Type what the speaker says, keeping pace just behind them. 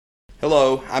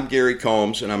Hello, I'm Gary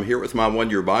Combs, and I'm here with my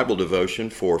one-year Bible devotion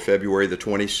for February the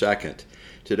 22nd.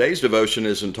 Today's devotion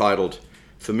is entitled,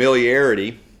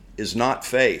 Familiarity Is Not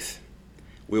Faith.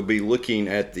 We'll be looking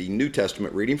at the New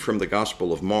Testament reading from the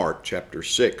Gospel of Mark, chapter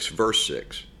 6, verse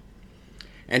 6.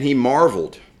 And he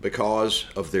marveled because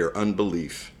of their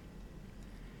unbelief.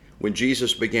 When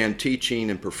Jesus began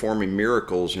teaching and performing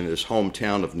miracles in his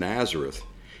hometown of Nazareth,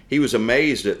 he was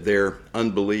amazed at their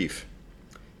unbelief.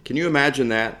 Can you imagine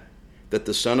that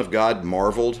the Son of God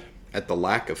marveled at the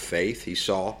lack of faith he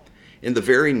saw in the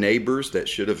very neighbors that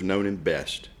should have known him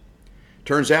best?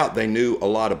 Turns out they knew a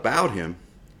lot about him,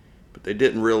 but they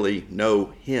didn't really know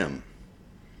him.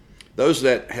 Those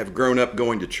that have grown up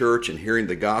going to church and hearing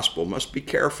the gospel must be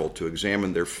careful to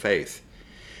examine their faith,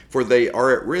 for they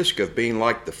are at risk of being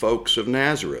like the folks of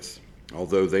Nazareth.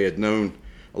 Although they had known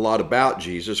a lot about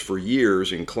Jesus for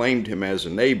years and claimed him as a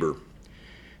neighbor,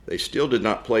 they still did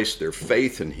not place their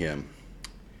faith in him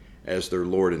as their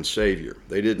Lord and Savior.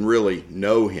 They didn't really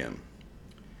know him.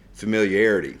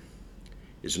 Familiarity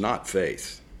is not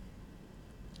faith.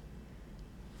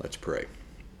 Let's pray.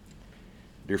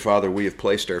 Dear Father, we have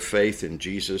placed our faith in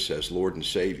Jesus as Lord and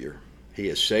Savior. He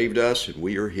has saved us and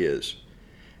we are his,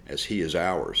 as he is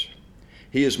ours.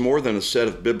 He is more than a set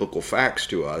of biblical facts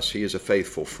to us. He is a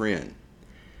faithful friend.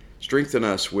 Strengthen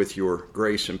us with your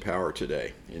grace and power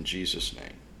today. In Jesus'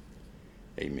 name,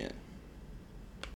 amen.